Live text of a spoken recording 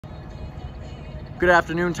Good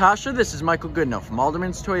afternoon, Tasha. This is Michael Goodenough from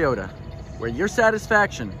Alderman's Toyota, where your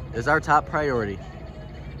satisfaction is our top priority.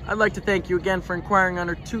 I'd like to thank you again for inquiring on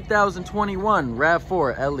our 2021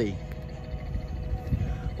 RAV4 LE.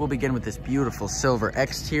 We'll begin with this beautiful silver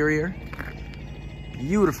exterior.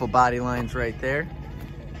 Beautiful body lines right there.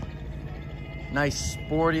 Nice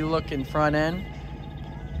sporty looking front end.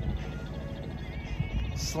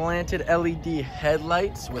 Slanted LED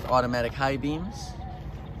headlights with automatic high beams.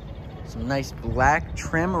 Some nice black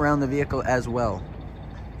trim around the vehicle as well.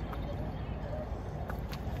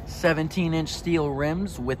 17-inch steel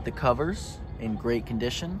rims with the covers in great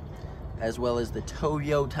condition, as well as the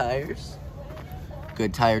Toyo tires.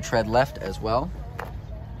 Good tire tread left as well.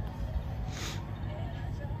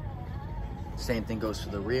 Same thing goes for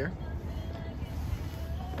the rear.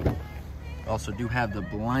 Also do have the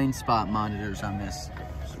blind spot monitors on this.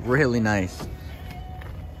 It's really nice.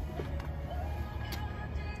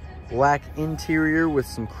 Black interior with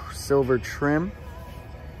some silver trim.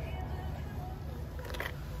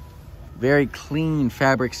 Very clean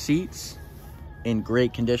fabric seats in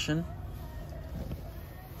great condition.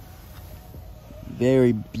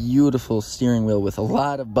 Very beautiful steering wheel with a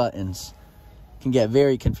lot of buttons. Can get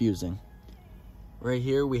very confusing. Right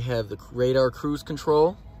here we have the radar cruise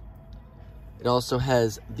control. It also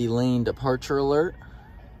has the lane departure alert.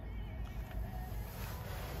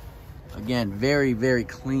 Again, very, very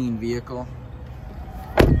clean vehicle.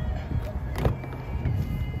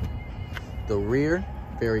 The rear,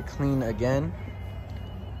 very clean again,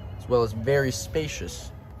 as well as very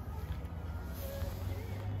spacious.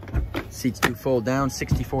 Seats do fold down,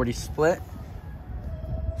 60-40 split.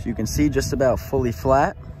 So you can see just about fully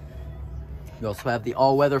flat. You also have the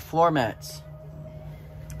all-weather floor mats.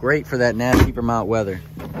 Great for that nasty Vermont weather.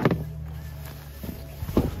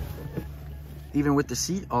 Even with the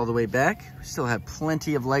seat all the way back, we still have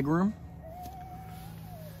plenty of leg room,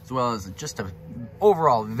 as well as just a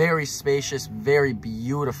overall very spacious, very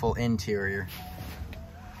beautiful interior.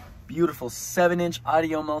 Beautiful 7-inch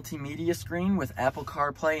audio multimedia screen with Apple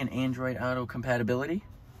CarPlay and Android Auto compatibility.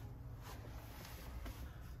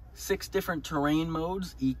 6 different terrain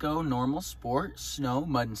modes: Eco, Normal, Sport, Snow,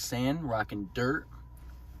 Mud and Sand, Rock and Dirt,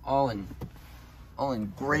 all in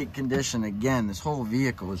great condition. Again, this whole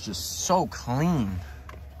vehicle is just so clean.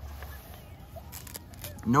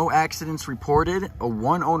 No accidents reported. A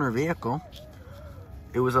one-owner vehicle.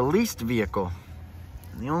 It was a leased vehicle.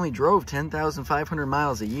 And they only drove 10,500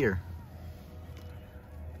 miles a year.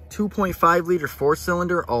 2.5-liter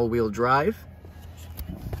 4-cylinder all-wheel drive.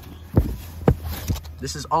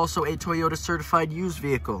 This is also a Toyota certified used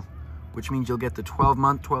vehicle, which means you'll get the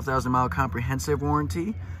 12-month, 12,000-mile comprehensive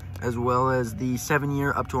warranty, as well as the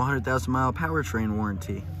 7-year up to 100,000-mile powertrain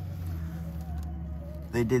warranty.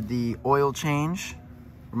 They did the oil change,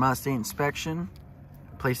 Vermont State inspection,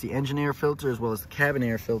 replaced the engine air filter as well as the cabin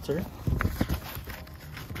air filter.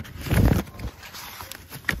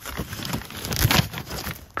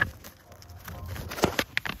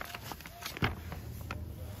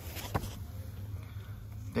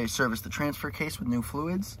 They serviced the transfer case with new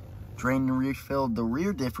fluids, drained and refilled the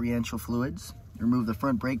rear differential fluids, removed the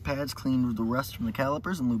front brake pads, cleaned the rust from the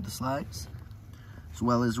calipers and lubed the slides, as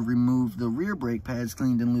well as removed the rear brake pads,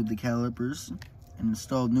 cleaned and lubed the calipers, and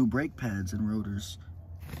installed new brake pads and rotors.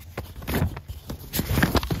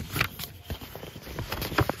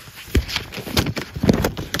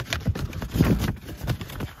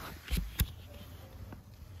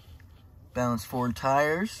 Balanced forward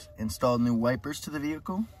tires, installed new wipers to the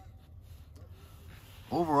vehicle.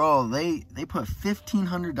 Overall, they put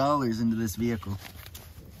 $1,500 into this vehicle.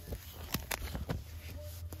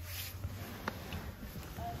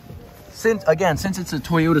 Since it's a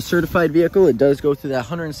Toyota certified vehicle, it does go through that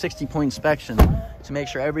 160-point inspection to make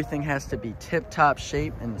sure everything has to be tip-top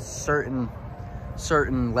shape and a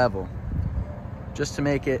certain level, just to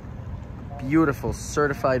make it a beautiful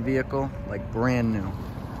certified vehicle, like brand new.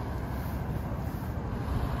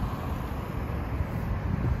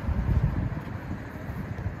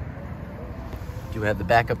 Do have the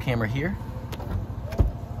backup camera here.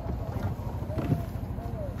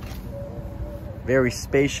 Very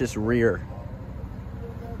spacious rear.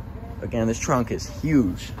 Again, this trunk is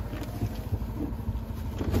huge.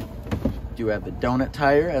 Do have the donut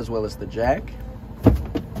tire as well as the jack.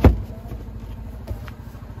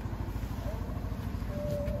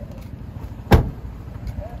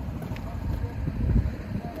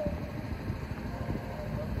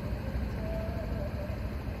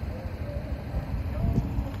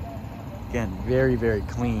 Again, very, very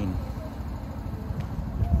clean.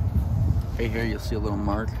 Right here you'll see a little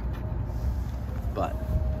mark, but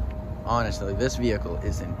honestly, this vehicle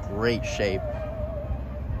is in great shape.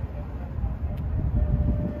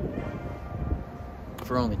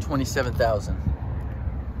 for only $27,000.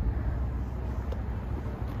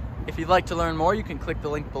 If you'd like to learn more, you can click the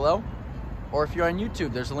link below. Or if you're on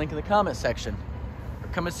YouTube, there's a link in the comment section. Or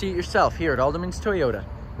come and see it yourself here at Alderman's Toyota,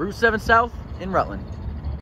 Route 7 South in Rutland.